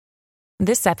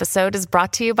This episode is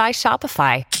brought to you by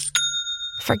Shopify.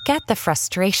 Forget the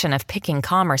frustration of picking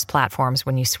commerce platforms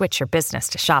when you switch your business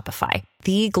to Shopify,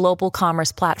 the global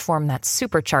commerce platform that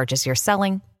supercharges your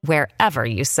selling wherever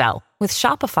you sell. With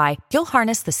Shopify, you'll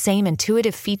harness the same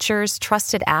intuitive features,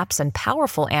 trusted apps, and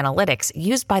powerful analytics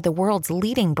used by the world's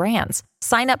leading brands.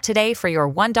 Sign up today for your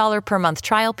 $1 per month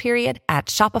trial period at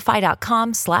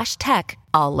shopify.com/tech,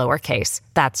 all lowercase.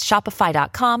 That's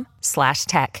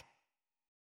shopify.com/tech.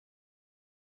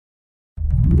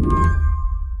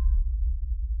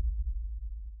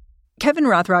 Kevin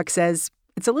Rothrock says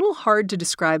it's a little hard to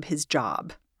describe his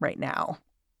job right now.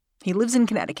 He lives in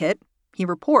Connecticut. He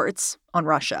reports on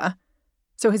Russia.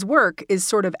 So his work is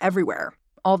sort of everywhere,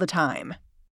 all the time.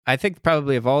 I think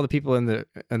probably of all the people on the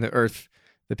Earth,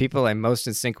 the people I'm most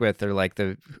in sync with are like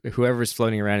whoever's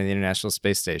floating around in the International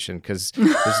Space Station, because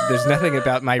there's nothing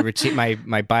about my routine,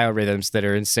 my biorhythms that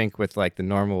are in sync with like the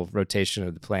normal rotation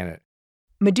of the planet.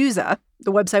 Meduza,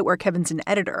 the website where Kevin's an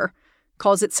editor,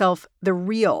 calls itself The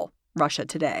Real Russia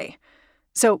Today.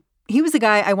 So he was the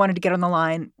guy I wanted to get on the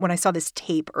line when I saw this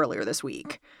tape earlier this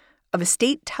week of a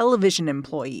state television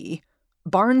employee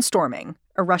barnstorming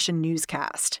a Russian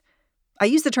newscast. I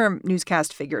use the term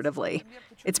newscast figuratively.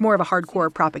 It's more of a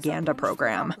hardcore propaganda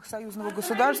program.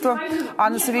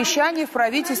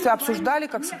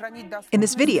 In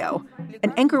this video,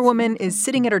 an anchorwoman is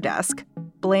sitting at her desk,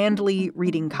 blandly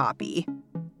reading copy,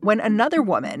 when another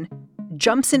woman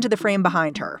jumps into the frame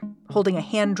behind her, holding a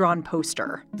hand-drawn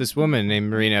poster. This woman named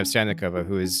Marina Ovsyannikova,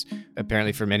 who has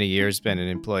apparently for many years been an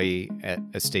employee at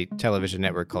a state television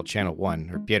network called Channel One,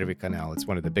 or Первый канал. It's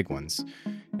one of the big ones.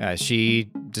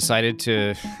 She decided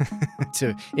to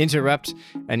to interrupt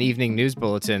an evening news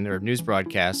bulletin or news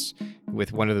broadcast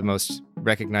with one of the most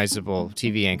recognizable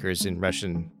TV anchors in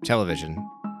Russian television.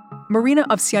 Marina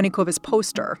Ovsyanikova's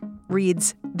poster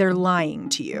reads, "They're lying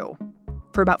to you."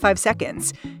 For about 5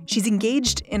 seconds, she's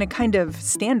engaged in a kind of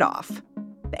standoff.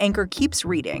 The anchor keeps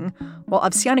reading while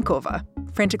Ovsyannikova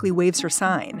frantically waves her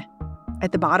sign.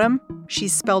 At the bottom,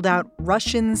 she's spelled out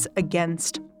Russians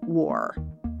against war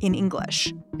in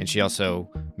English. And she also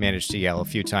managed to yell a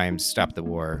few times, "Stop the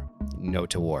war, no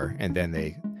to war." And then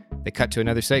they cut to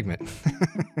another segment.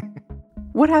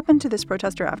 What happened to this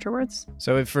protester afterwards?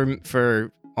 So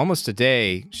for almost a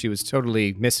day, she was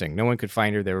totally missing. No one could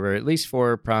find her. There were at least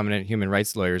 4 prominent human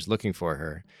rights lawyers looking for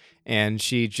her. And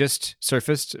she just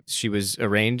surfaced. She was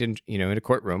arraigned in a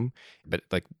courtroom. But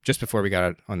like just before we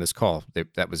got on this call,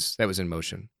 that was in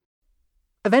motion.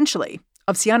 Eventually,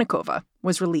 Ovsyannikova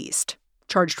was released,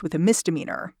 charged with a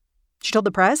misdemeanor. She told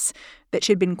the press that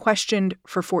she had been questioned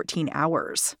for 14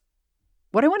 hours.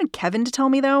 What I wanted Kevin to tell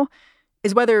me, though,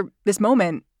 is whether this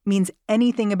moment means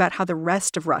anything about how the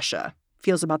rest of Russia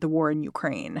feels about the war in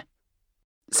Ukraine.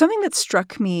 Something that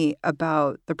struck me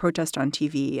about the protest on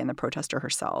TV and the protester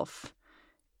herself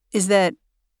is that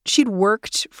she'd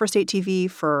worked for state TV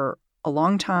for a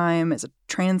long time as a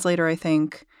translator, I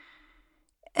think.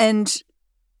 And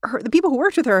the people who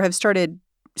worked with her have started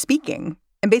speaking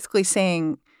and basically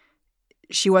saying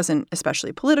she wasn't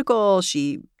especially political.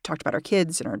 She talked about her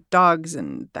kids and her dogs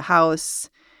and the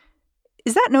house.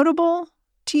 Is that notable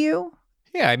to you?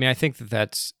 Yeah, I mean, I think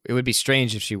it would be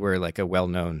strange if she were like a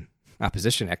well-known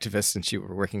opposition activist and she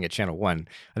were working at Channel One.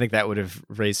 I think that would have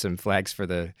raised some flags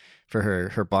for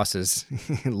her bosses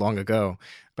long ago.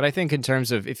 But I think in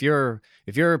terms of if you're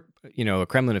a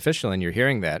Kremlin official and you're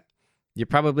hearing that, you're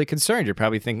probably concerned. You're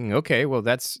probably thinking, okay, well,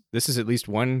 this is at least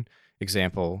one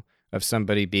example of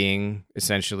somebody being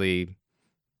essentially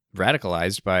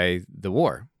radicalized by the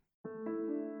war.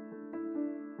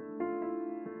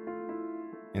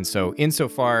 And so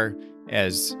insofar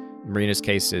as Marina's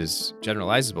case is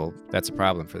generalizable, that's a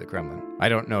problem for the Kremlin. I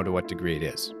don't know to what degree it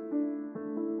is.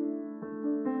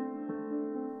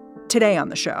 Today on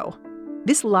the show,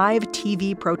 this live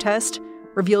TV protest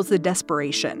reveals the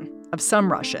desperation of some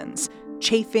Russians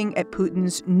chafing at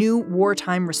Putin's new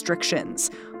wartime restrictions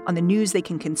on the news they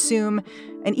can consume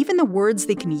and even the words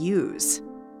they can use.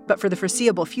 But for the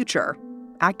foreseeable future,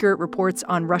 accurate reports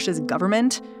on Russia's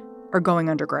government are going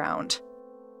underground.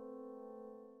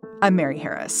 I'm Mary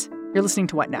Harris. You're listening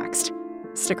to What Next?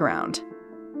 Stick around.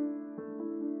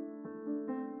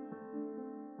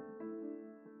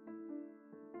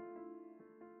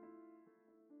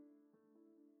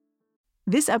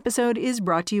 This episode is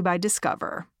brought to you by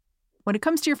Discover. When it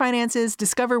comes to your finances,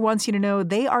 Discover wants you to know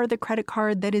they are the credit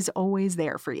card that is always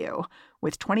there for you.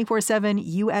 With 24/7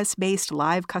 U.S.-based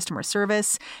live customer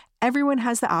service, everyone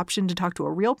has the option to talk to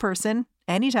a real person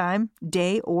anytime,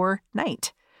 day or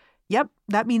night. Yep,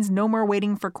 that means no more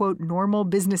waiting for, quote, normal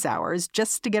business hours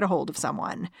just to get a hold of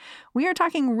someone. We are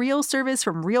talking real service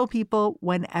from real people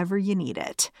whenever you need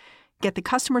it. Get the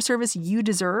customer service you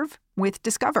deserve with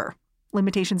Discover.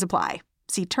 Limitations apply.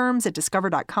 See terms at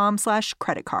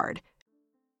discover.com/creditcard.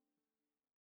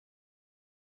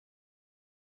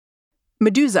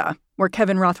 Meduza, where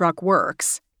Kevin Rothrock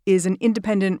works, is an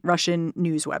independent Russian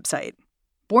news website,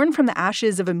 born from the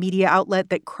ashes of a media outlet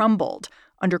that crumbled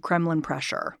under Kremlin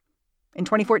pressure. In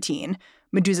 2014,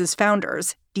 Meduza's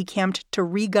founders decamped to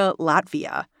Riga,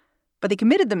 Latvia, but they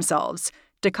committed themselves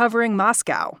to covering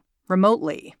Moscow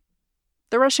remotely.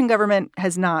 The Russian government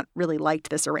has not really liked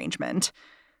this arrangement.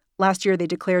 Last year, they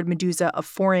declared Meduza a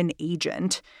foreign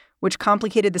agent, which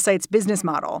complicated the site's business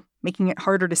model, making it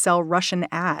harder to sell Russian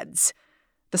ads.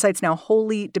 The site's now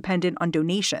wholly dependent on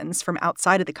donations from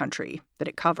outside of the country that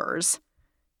it covers.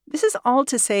 This is all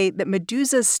to say that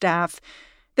Meduza's staff,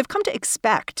 they've come to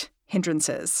expect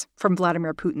hindrances from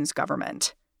Vladimir Putin's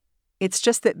government. It's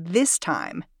just that this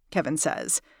time, Kevin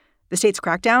says, the state's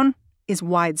crackdown is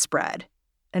widespread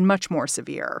and much more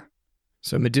severe.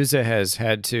 So Meduza has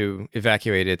had to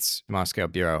evacuate its Moscow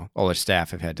bureau. All its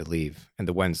staff have had to leave. And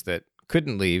the ones that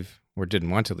couldn't leave or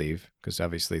didn't want to leave, because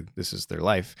obviously this is their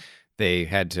life, they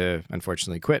had to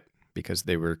unfortunately quit because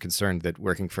they were concerned that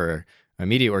working for a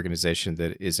media organization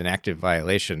that is an active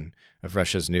violation of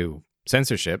Russia's new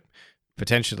censorship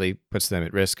potentially puts them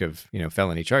at risk of,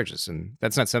 felony charges. And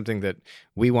that's not something that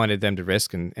we wanted them to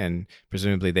risk, and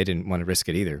presumably they didn't want to risk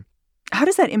it either. How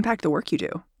does that impact the work you do?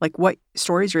 Like what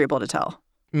stories you're able to tell?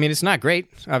 I mean, it's not great,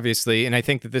 obviously, and I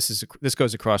think that this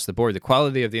goes across the board. The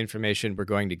quality of the information we're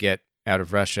going to get out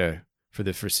of Russia for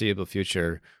the foreseeable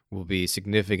future will be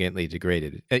significantly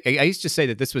degraded. I used to say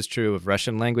that this was true of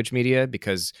Russian language media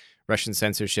because Russian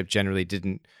censorship generally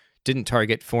didn't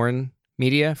target foreign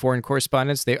media, foreign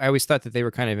correspondents. I always thought that they were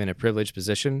kind of in a privileged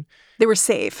position. They were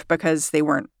safe because they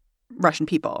weren't Russian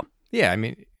people. Yeah, I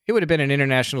mean, it would have been an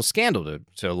international scandal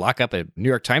to lock up a New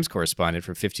York Times correspondent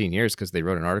for 15 years because they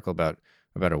wrote an article about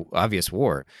an obvious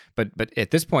war. But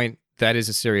at this point, that is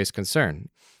a serious concern.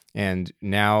 And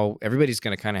now everybody's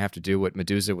going to kind of have to do what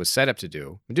Meduza was set up to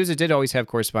do. Meduza did always have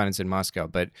correspondents in Moscow,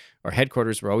 but our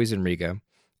headquarters were always in Riga.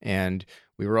 And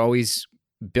we were always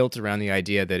built around the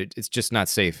idea that it's just not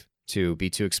safe to be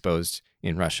too exposed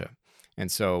in Russia. And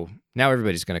so now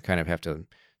everybody's going to kind of have to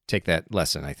take that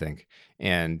lesson, I think.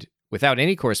 And without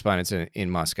any correspondence in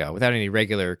Moscow, without any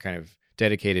regular kind of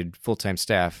dedicated full-time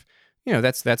staff,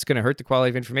 that's going to hurt the quality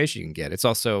of information you can get. It's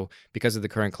also, because of the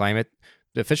current climate,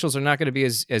 the officials are not going to be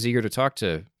as eager to talk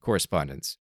to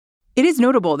correspondents. It is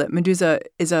notable that Meduza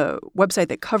is a website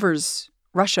that covers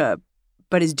Russia,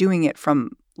 but is doing it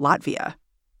from Latvia.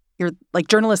 You're like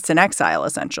journalists in exile,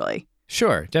 essentially.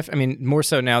 Sure. More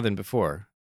so now than before.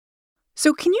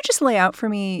 So can you just lay out for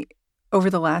me over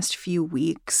the last few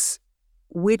weeks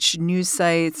which news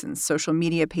sites and social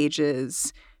media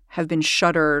pages have been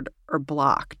shuttered or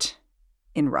blocked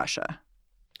in Russia?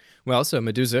 Well, so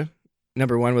Meduza,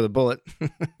 number one with a bullet.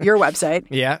 Your website.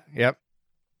 Yeah, yep.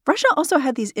 Russia also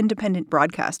had these independent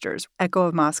broadcasters, Echo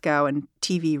of Moscow and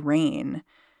TV Rain.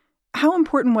 How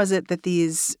important was it that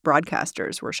these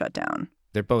broadcasters were shut down?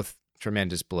 They're both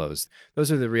tremendous blows.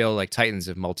 Those are the real titans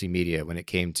of multimedia when it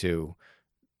came to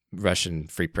Russian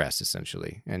free press,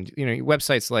 essentially. And,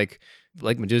 websites like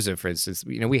Meduza, for instance,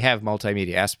 we have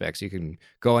multimedia aspects. You can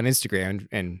go on Instagram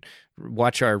and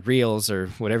watch our reels or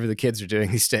whatever the kids are doing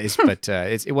these days. But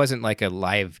it wasn't like a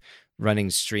live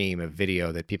running stream of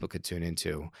video that people could tune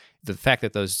into. The fact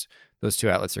that those two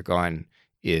outlets are gone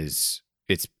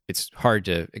it's hard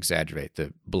to exaggerate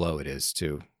the blow it is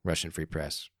to Russian free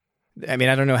press. I mean,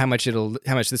 I don't know how much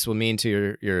this will mean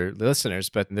to your listeners,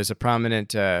 but there's a prominent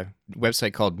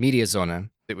website called Mediazona.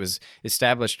 It was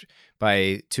established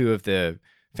by two of the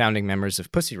founding members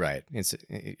of Pussy Riot,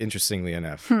 interestingly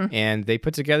enough. And they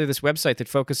put together this website that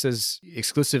focuses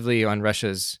exclusively on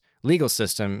Russia's legal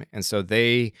system. And so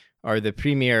they are the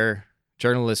premier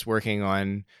journalists working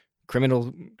on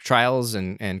criminal trials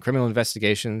and criminal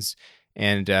investigations.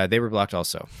 And they were blocked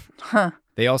also.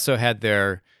 They also had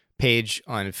their page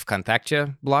on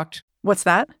VKontakte blocked. What's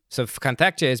that? So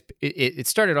VKontakte it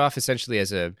started off essentially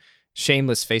as a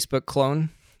shameless Facebook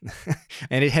clone,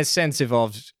 and it has since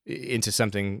evolved into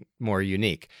something more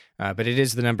unique. But it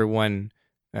is the number one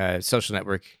social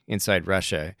network inside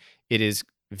Russia. It is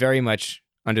very much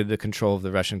under the control of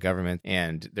the Russian government,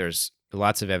 and there's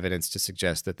lots of evidence to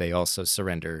suggest that they also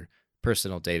surrender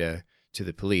personal data to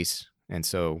the police. And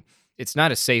so it's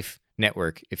not a safe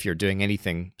network if you're doing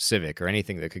anything civic or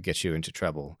anything that could get you into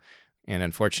trouble. And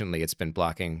unfortunately, it's been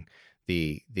blocking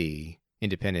the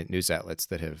independent news outlets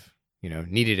that have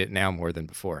needed it now more than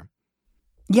before.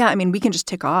 Yeah, I mean, we can just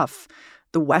tick off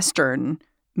the Western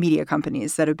media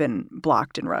companies that have been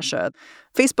blocked in Russia.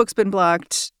 Facebook's been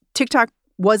blocked. TikTok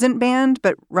wasn't banned,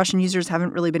 but Russian users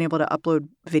haven't really been able to upload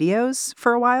videos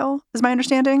for a while, is my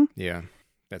understanding. Yeah,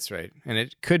 that's right. And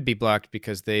it could be blocked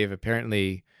because they've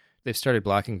started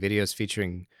blocking videos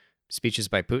featuring speeches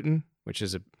by Putin, which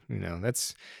is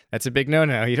that's a big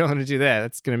no-no. You don't want to do that.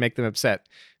 That's going to make them upset.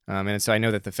 And so I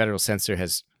know that the federal censor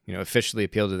has, officially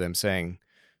appealed to them saying,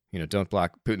 don't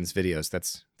block Putin's videos.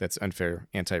 That's unfair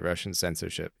anti-Russian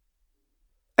censorship.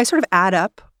 I sort of add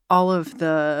up all of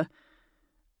the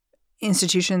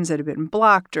institutions that have been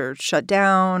blocked or shut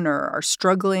down or are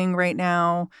struggling right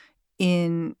now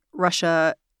in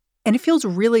Russia, and it feels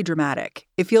really dramatic.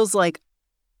 It feels like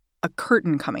a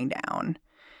curtain coming down.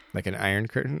 Like an iron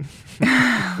curtain?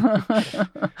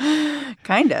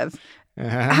 Kind of.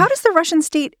 How does the Russian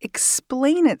state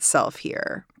explain itself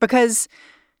here? Because,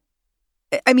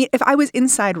 I mean, if I was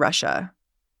inside Russia,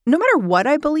 no matter what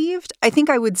I believed, I think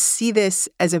I would see this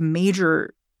as a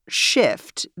major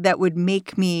shift that would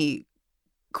make me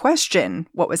question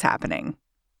what was happening.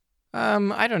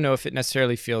 I don't know if it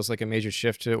necessarily feels like a major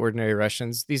shift to ordinary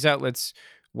Russians. These outlets,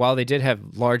 while they did have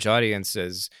large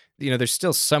audiences, they're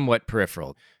still somewhat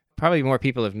peripheral. Probably more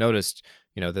people have noticed,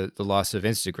 the loss of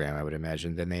Instagram, I would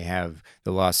imagine, than they have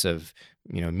the loss of,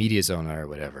 MediaZona or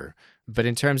whatever. But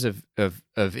in terms of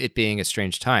it being a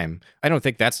strange time, I don't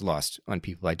think that's lost on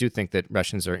people. I do think that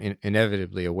Russians are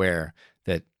inevitably aware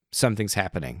that something's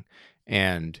happening,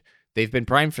 and they've been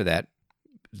primed for that.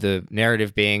 The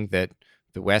narrative being that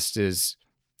the West is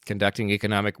conducting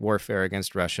economic warfare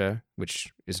against Russia,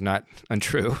 which is not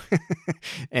untrue.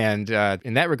 And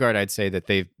in that regard, I'd say that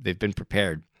they've been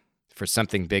prepared for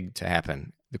something big to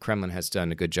happen. The Kremlin has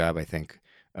done a good job, I think,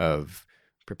 of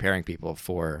preparing people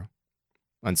for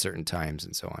uncertain times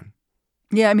and so on.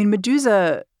 Yeah, I mean,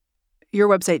 Meduza, your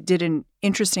website, did an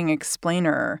interesting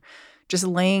explainer just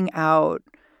laying out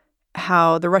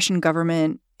how the Russian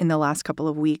government in the last couple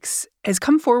of weeks has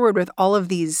come forward with all of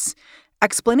these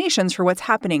explanations for what's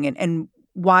happening and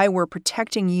why we're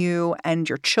protecting you and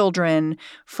your children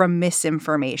from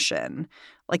misinformation.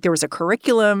 Like there was a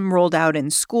curriculum rolled out in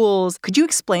schools. Could you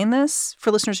explain this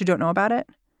for listeners who don't know about it?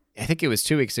 I think it was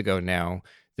 2 weeks ago now.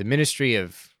 The Ministry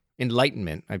of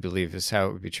Enlightenment, I believe, is how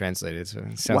it would be translated. So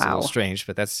it sounds a little strange,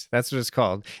 but that's what it's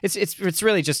called. It's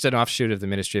really just an offshoot of the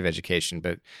Ministry of Education,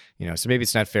 but so maybe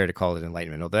it's not fair to call it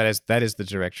enlightenment. Although that is the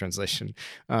direct translation.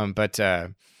 But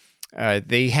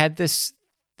they had this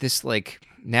like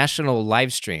national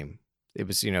live stream. It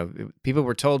was people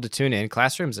were told to tune in,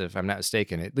 classrooms, if I'm not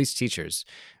mistaken, at least teachers,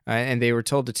 and they were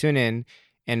told to tune in.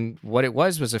 And what it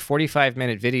was a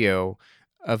 45-minute video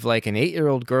of like an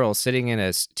 8-year-old girl sitting in a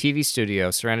TV studio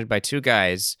surrounded by two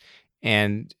guys.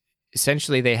 And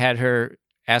essentially they had her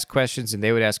ask questions and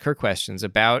they would ask her questions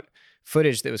about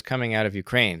footage that was coming out of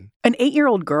Ukraine. An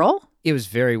 8-year-old girl? It was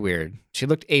very weird. She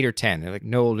looked 8 or 10, like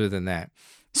no older than that.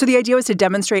 So the idea was to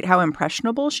demonstrate how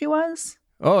impressionable she was?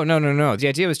 Oh, no. The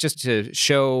idea was just to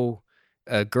show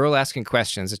a girl asking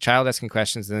questions, a child asking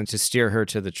questions, and then to steer her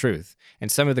to the truth.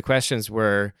 And some of the questions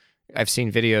were, I've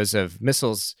seen videos of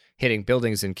missiles hitting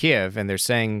buildings in Kiev, and they're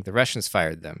saying the Russians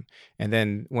fired them. And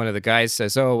then one of the guys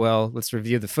says, oh, well, let's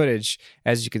review the footage.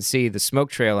 As you can see, the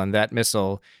smoke trail on that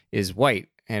missile is white,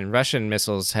 and Russian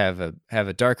missiles have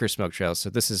a darker smoke trail, so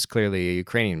this is clearly a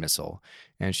Ukrainian missile.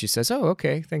 And she says, oh,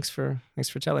 okay, thanks for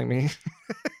telling me.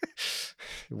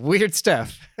 Weird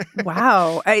stuff.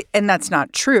 Wow. And that's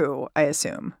not true, I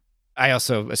assume. I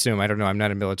also assume, I don't know, I'm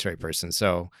not a military person,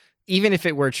 so even if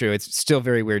it were true, it's still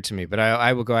very weird to me, but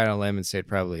I will go out on a limb and say it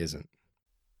probably isn't.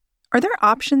 Are there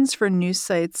options for news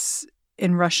sites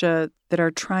in Russia that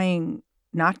are trying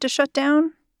not to shut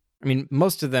down? I mean,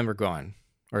 most of them are gone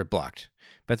or blocked,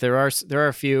 but there are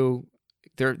a few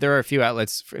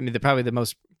outlets. I mean, probably the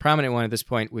most prominent one at this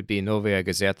point would be Novaya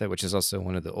Gazeta, which is also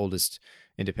one of the oldest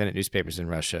independent newspapers in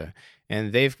Russia,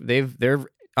 and they're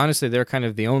honestly, they're kind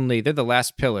of they're the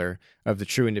last pillar of the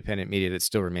true independent media that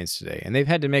still remains today. And they've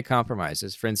had to make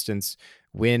compromises. For instance,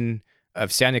 when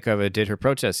Ovsyannikova did her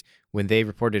protest, when they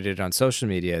reported it on social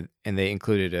media and they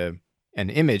included an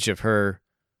image of her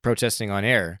protesting on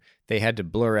air, they had to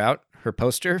blur out her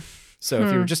poster. So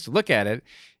if you were just to look at it,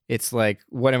 it's like,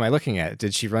 what am I looking at?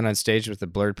 Did she run on stage with a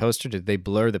blurred poster? Did they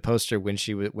blur the poster when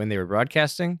they were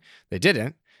broadcasting? They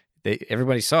didn't.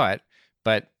 Everybody saw it,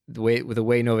 but the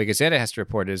way Novaya Gazeta has to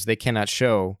report is they cannot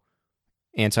show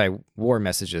anti-war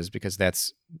messages because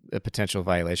that's a potential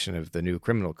violation of the new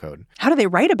criminal code. How do they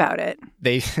write about it?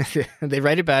 They they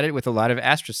write about it with a lot of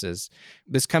asterisks.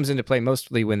 This comes into play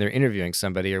mostly when they're interviewing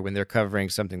somebody or when they're covering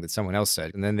something that someone else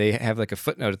said. And then they have like a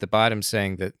footnote at the bottom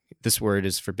saying that this word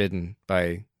is forbidden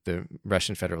by the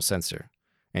Russian federal censor.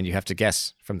 And you have to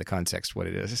guess from the context what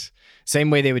it is. Same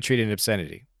way they would treat an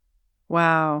obscenity.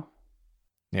 Wow.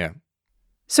 Yeah.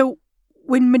 So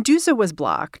when Meduza was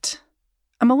blocked,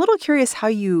 I'm a little curious how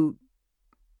you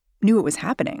knew it was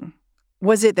happening.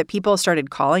 Was it that people started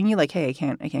calling you like, hey, I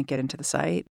can't get into the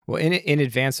site? Well, in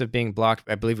advance of being blocked,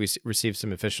 I believe we received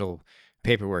some official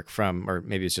paperwork from, or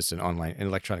maybe it's just an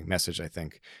electronic message, I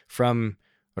think, from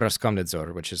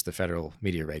Roskomnadzor, which is the federal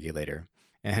media regulator.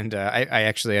 And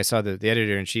I saw the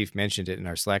editor-in-chief mentioned it in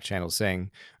our Slack channel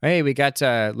saying, hey, we got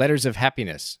letters of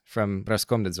happiness from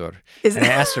Roskomnadzor. And I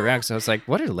asked around because I was like,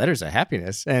 what are letters of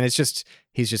happiness? And it's just,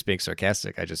 he's just being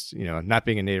sarcastic. I just, not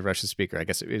being a native Russian speaker, I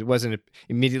guess it wasn't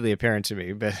immediately apparent to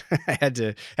me, but I had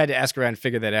to ask around and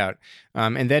figure that out.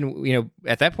 And then,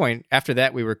 at that point, after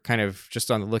that, we were kind of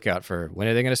just on the lookout for when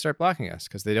are they going to start blocking us?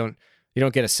 Because you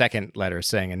don't get a second letter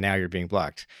saying, and now you're being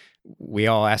blocked. We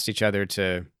all asked each other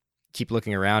to keep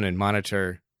looking around and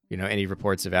monitor, any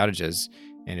reports of outages.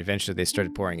 And eventually they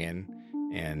started pouring in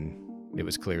and it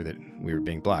was clear that we were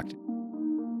being blocked.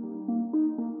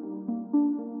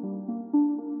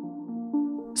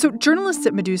 So journalists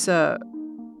at Meduza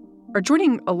are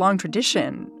joining a long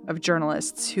tradition of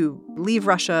journalists who leave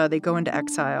Russia, they go into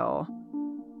exile.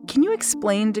 Can you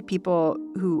explain to people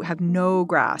who have no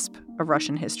grasp of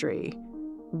Russian history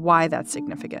why that's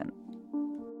significant?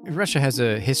 Russia has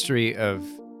a history of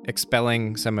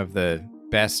expelling some of the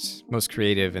best, most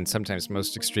creative, and sometimes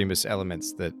most extremist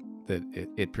elements that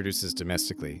it produces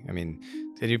domestically. I mean,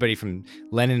 anybody from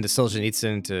Lenin to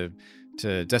Solzhenitsyn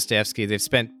to Dostoevsky, they've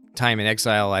spent time in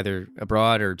exile either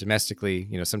abroad or domestically.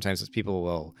 Sometimes people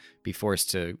will be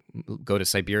forced to go to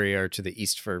Siberia or to the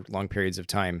east for long periods of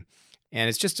time. And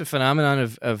it's just a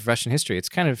phenomenon of Russian history. It's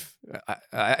kind of,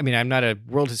 I mean, I'm not a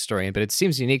world historian, but it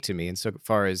seems unique to me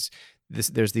insofar as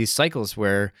there's these cycles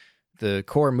where the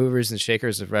core movers and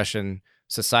shakers of Russian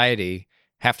society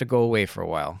have to go away for a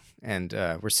while. And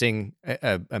we're seeing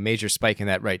a major spike in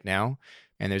that right now.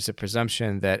 And there's a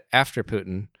presumption that after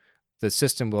Putin, the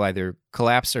system will either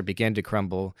collapse or begin to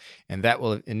crumble. And that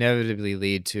will inevitably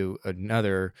lead to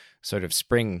another sort of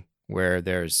spring where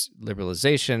there's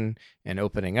liberalization and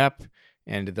opening up.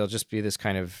 And there'll just be this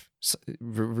kind of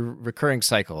recurring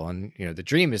cycle. And, the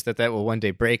dream is that will one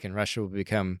day break and Russia will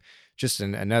become just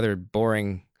another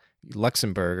boring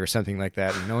Luxembourg or something like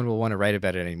that, and no one will want to write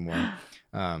about it anymore.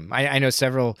 I know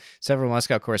several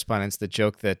Moscow correspondents that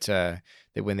joke that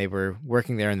when they were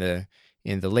working there in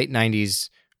the late 90s,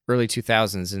 early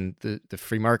 2000s, and the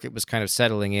free market was kind of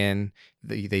settling in,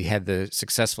 they had the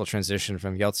successful transition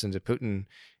from Yeltsin to Putin,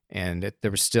 and there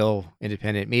was still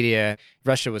independent media.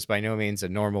 Russia was by no means a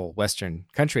normal Western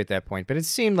country at that point, but it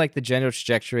seemed like the general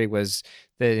trajectory was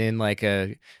that in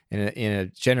a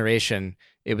generation,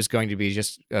 it was going to be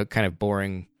just a kind of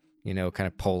boring, kind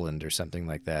of Poland or something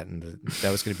like that. And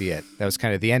that was going to be it. That was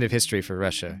kind of the end of history for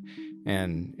Russia.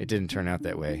 And it didn't turn out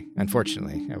that way,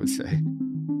 unfortunately, I would say.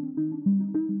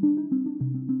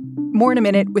 More in a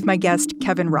minute with my guest,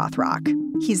 Kevin Rothrock.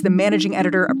 He's the managing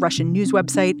editor of Russian news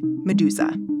website,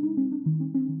 Meduza.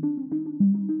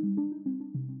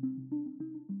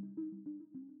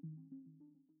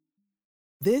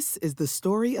 This is the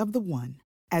story of the one.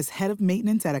 As head of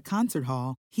maintenance at a concert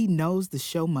hall, he knows the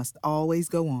show must always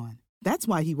go on. That's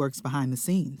why he works behind the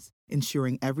scenes,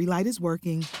 ensuring every light is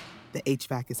working, the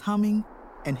HVAC is humming,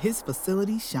 and his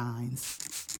facility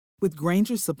shines. With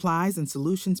Grainger's supplies and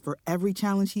solutions for every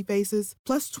challenge he faces,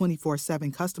 plus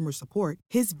 24/7 customer support,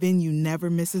 his venue never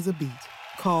misses a beat.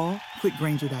 Call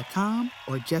quickgrainger.com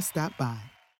or just stop by.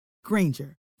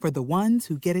 Grainger, for the ones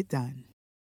who get it done.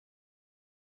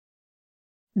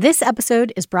 This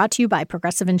episode is brought to you by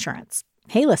Progressive Insurance.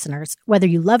 Hey, listeners, whether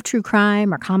you love true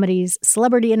crime or comedies,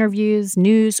 celebrity interviews,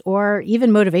 news, or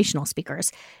even motivational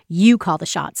speakers, you call the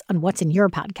shots on what's in your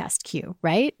podcast queue,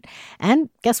 right? And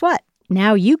guess what?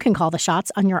 Now you can call the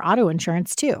shots on your auto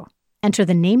insurance, too. Enter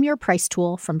the Name Your Price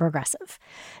tool from Progressive.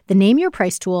 The Name Your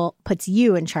Price tool puts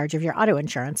you in charge of your auto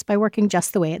insurance by working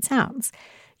just the way it sounds.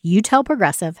 You tell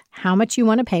Progressive how much you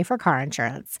want to pay for car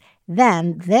insurance.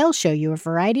 Then they'll show you a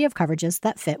variety of coverages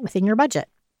that fit within your budget,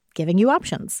 giving you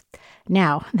options.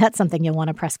 Now, that's something you'll want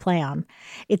to press play on.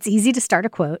 It's easy to start a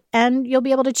quote, and you'll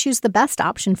be able to choose the best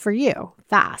option for you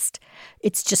fast.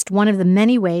 It's just one of the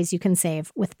many ways you can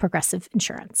save with Progressive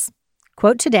Insurance.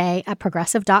 Quote today at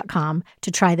Progressive.com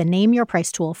to try the Name Your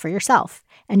Price tool for yourself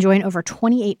and join over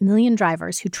 28 million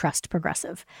drivers who trust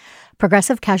Progressive.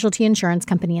 Progressive Casualty Insurance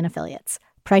Company and Affiliates.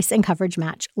 Price and coverage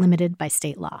match limited by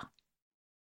state law.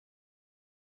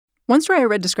 One story I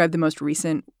read described the most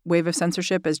recent wave of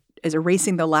censorship as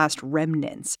erasing the last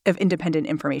remnants of independent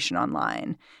information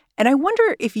online. And I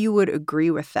wonder if you would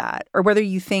agree with that, or whether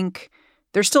you think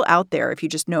they're still out there if you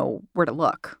just know where to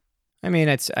look. I mean,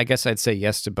 I guess I'd say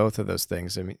yes to both of those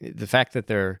things. I mean, the fact that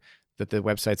the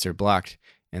websites are blocked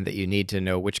and that you need to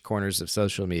know which corners of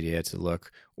social media to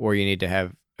look, or you need to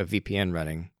have a VPN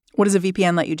running. What does a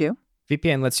VPN let you do?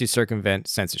 VPN lets you circumvent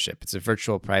censorship. It's a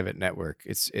virtual private network.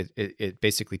 It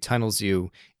basically tunnels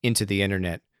you into the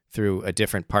internet through a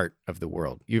different part of the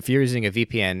world. If you're using a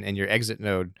VPN and your exit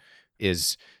node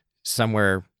is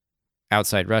somewhere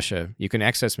outside Russia, you can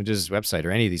access Medusa's website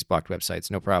or any of these blocked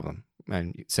websites, no problem.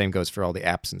 And same goes for all the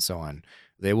apps and so on.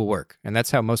 They will work. And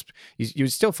that's how you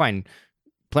still find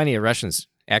plenty of Russians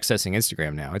accessing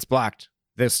Instagram now. It's blocked.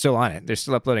 They're still on it. They're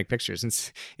still uploading pictures.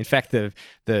 And in fact, the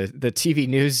TV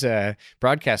news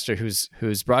broadcaster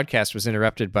whose broadcast was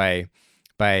interrupted by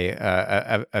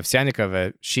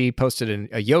Ovsyannikova, she posted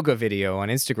a yoga video on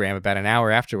Instagram about an hour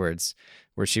afterwards,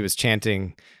 where she was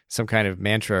chanting some kind of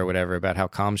mantra or whatever about how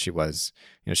calm she was.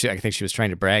 I think she was trying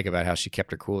to brag about how she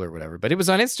kept her cool or whatever. But it was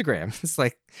on Instagram. It's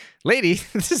like, lady,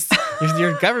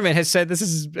 your government has said this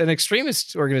is an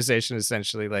extremist organization,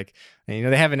 essentially. Like, they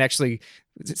haven't actually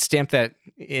stamped that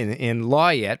in law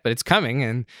yet, but it's coming.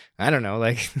 And I don't know,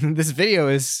 like, this video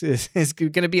is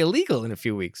going to be illegal in a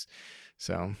few weeks.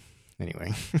 So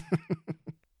anyway.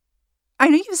 I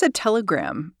know you said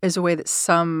Telegram is a way that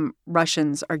some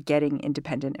Russians are getting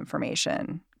independent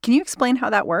information. Can you explain how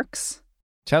that works?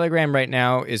 Telegram right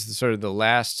now is sort of the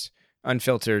last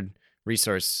unfiltered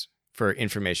resource for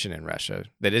information in Russia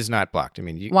that is not blocked. I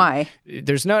mean, why?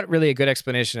 There's not really a good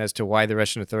explanation as to why the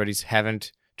Russian authorities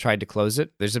haven't tried to close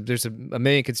it. There's a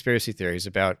million conspiracy theories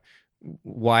about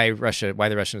why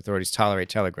the Russian authorities tolerate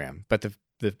Telegram. But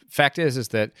the fact is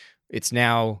that it's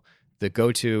now the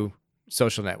go-to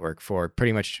social network for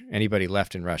pretty much anybody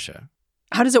left in Russia.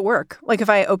 How does it work? Like, if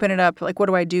I open it up, like, what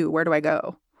do I do? Where do I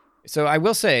go? So I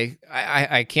will say,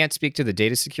 I can't speak to the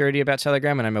data security about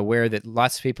Telegram, and I'm aware that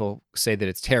lots of people say that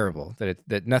it's terrible,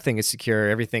 that nothing is secure,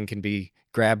 everything can be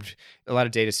grabbed. A lot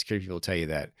of data security people tell you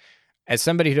that. As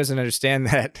somebody who doesn't understand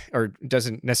that, or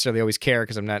doesn't necessarily always care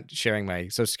because I'm not sharing my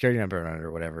social security number on it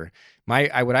or whatever,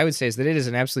 what I would say is that it is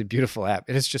an absolutely beautiful app.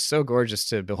 It is just so gorgeous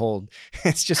to behold.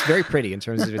 It's just very pretty in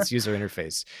terms of its user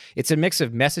interface. It's a mix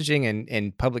of messaging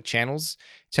and public channels.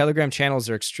 Telegram channels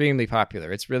are extremely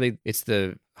popular. It's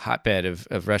the hotbed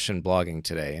of Russian blogging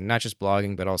today, and not just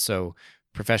blogging, but also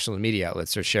professional media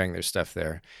outlets are sharing their stuff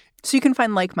there. So you can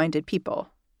find like-minded people.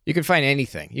 You can find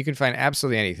anything. You can find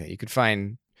absolutely anything. You could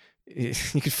find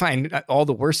all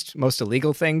the worst, most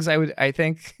illegal things. I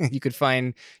think you could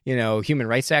find, human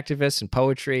rights activists and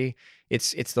poetry.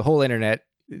 It's the whole internet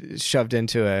shoved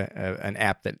into an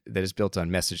app that is built on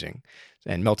messaging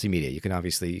and multimedia. You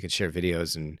can share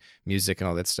videos and music and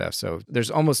all that stuff. So there's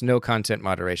almost no content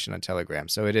moderation on Telegram.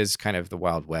 So it is kind of the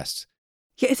Wild West.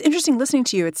 Yeah, it's interesting listening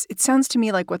to you. It sounds to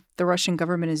me like what the Russian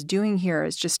government is doing here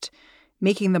is just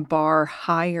making the bar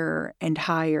higher and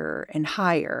higher and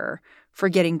higher for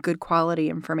getting good quality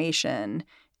information,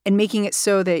 and making it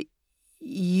so that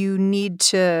you need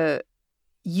to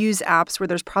use apps where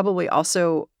there's probably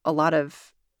also a lot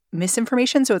of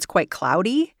misinformation, so it's quite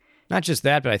cloudy. Not just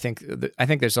that, but I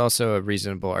think there's also a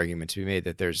reasonable argument to be made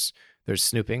that there's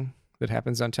snooping that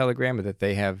happens on Telegram, and that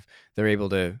they're able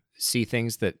to see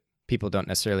things that people don't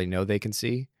necessarily know they can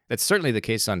see. That's certainly the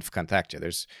case on Kontakte.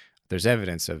 There's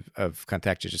evidence of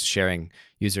Kontakte just sharing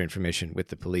user information with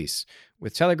the police.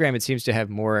 With Telegram, it seems to have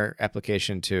more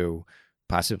application to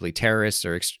possibly terrorists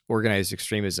or organized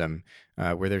extremism,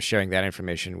 where they're sharing that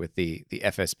information with the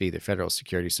FSB, the Federal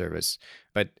Security Service.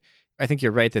 But I think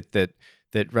you're right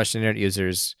that Russian internet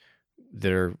users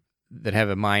that have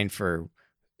a mind for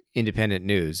independent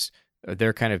news,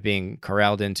 they're kind of being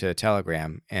corralled into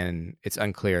Telegram, and it's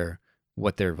unclear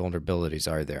what their vulnerabilities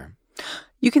are there.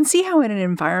 You can see how in an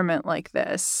environment like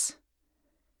this,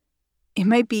 it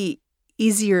might be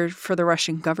easier for the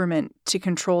Russian government to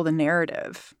control the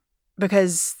narrative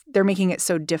because they're making it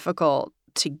so difficult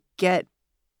to get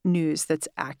news that's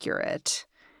accurate.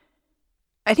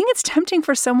 I think it's tempting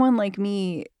for someone like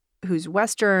me who's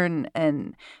Western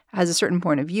and has a certain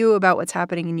point of view about what's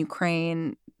happening in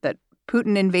Ukraine, that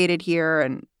Putin invaded here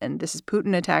and this is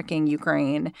Putin attacking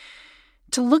Ukraine,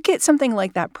 to look at something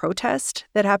like that protest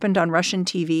that happened on Russian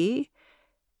TV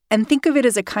and think of it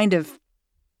as a kind of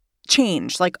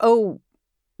change, like, oh,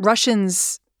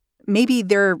 Russians, maybe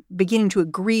they're beginning to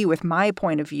agree with my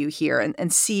point of view here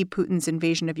and see Putin's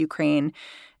invasion of Ukraine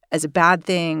as a bad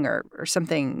thing or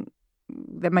something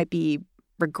that might be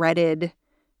regretted.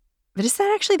 But is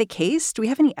that actually the case? Do we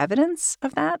have any evidence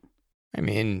of that? I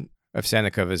mean,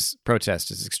 Ovsyannikov's protest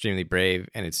is extremely brave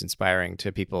and it's inspiring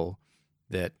to people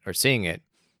that are seeing it.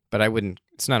 But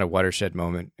it's not a watershed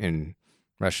moment in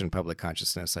Russian public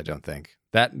consciousness, I don't think.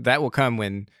 That will come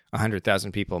when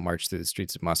 100,000 people march through the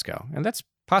streets of Moscow. And that's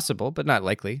possible, but not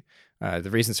likely.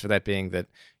 The reasons for that being that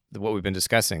what we've been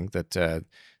discussing, that the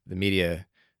media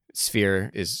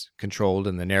sphere is controlled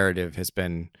and the narrative has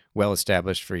been well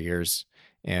established for years.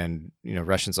 And,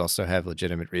 Russians also have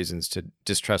legitimate reasons to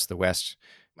distrust the West.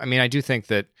 I mean, I do think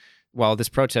that while this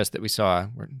protest that we saw,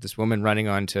 where this woman running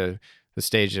onto the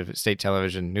stage of a state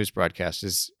television news broadcast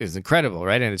is incredible,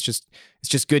 right? And it's just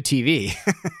good TV.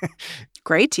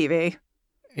 Great TV.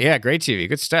 Yeah, great TV,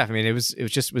 good stuff. I mean, it was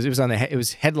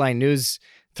headline news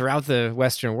throughout the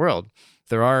Western world.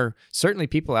 There are certainly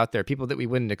people out there, people that we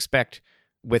wouldn't expect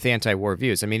with anti-war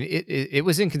views. I mean, it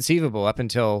was inconceivable up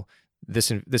until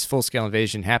this full-scale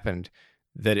invasion happened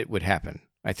that it would happen.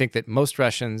 I think that most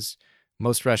Russian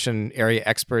area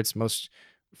experts, most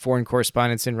foreign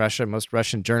correspondents in Russia, most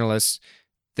Russian journalists,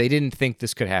 they didn't think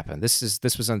this could happen. This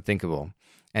was unthinkable.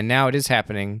 And now it is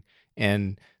happening,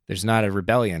 and there's not a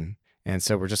rebellion. And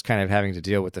so we're just kind of having to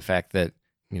deal with the fact that,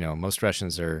 most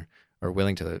Russians are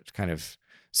willing to kind of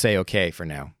say okay for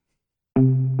now.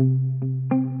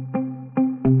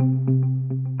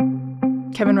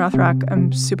 Kevin Rothrock,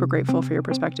 I'm super grateful for your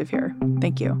perspective here.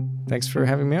 Thank you. Thanks for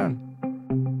having me on.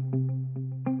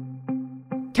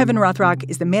 Kevin Rothrock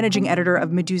is the managing editor of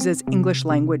Meduza's English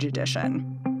language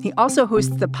edition. He also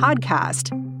hosts the podcast,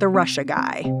 The Russia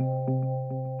Guy.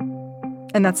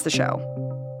 And that's the show.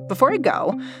 Before I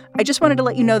go, I just wanted to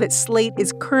let you know that Slate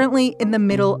is currently in the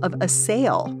middle of a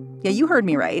sale. Yeah, you heard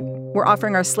me right. We're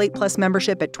offering our Slate Plus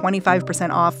membership at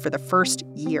 25% off for the first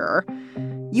year.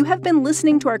 You have been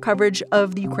listening to our coverage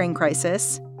of the Ukraine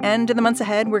crisis, and in the months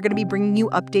ahead, we're going to be bringing you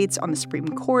updates on the Supreme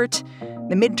Court,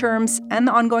 the midterms, and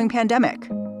the ongoing pandemic.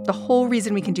 The whole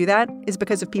reason we can do that is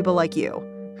because of people like you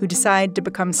who decide to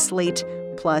become Slate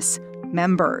Plus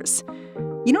members.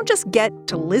 You don't just get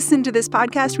to listen to this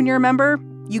podcast when you're a member.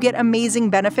 You get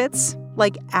amazing benefits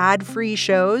like ad-free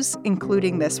shows,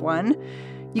 including this one.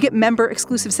 You get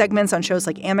member-exclusive segments on shows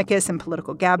like Amicus and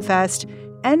Political Gabfest,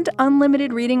 and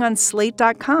unlimited reading on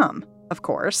Slate.com, of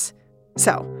course.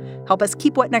 So help us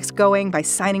keep What Next going by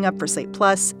signing up for Slate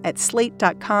Plus at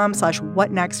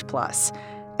slate.com/whatnextplus.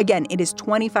 Again, it is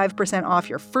 25% off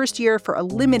your first year for a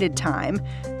limited time.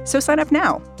 So sign up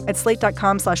now at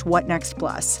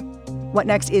slate.com/whatnextplus. What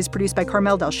Next is produced by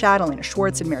Carmel Delshad, Elena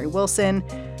Schwartz, and Mary Wilson.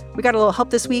 We got a little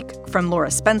help this week from Laura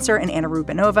Spencer and Anna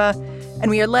Rubinova, and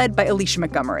we are led by Alicia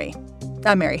Montgomery.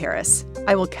 I'm Mary Harris.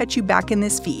 I will catch you back in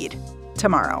this feed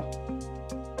tomorrow.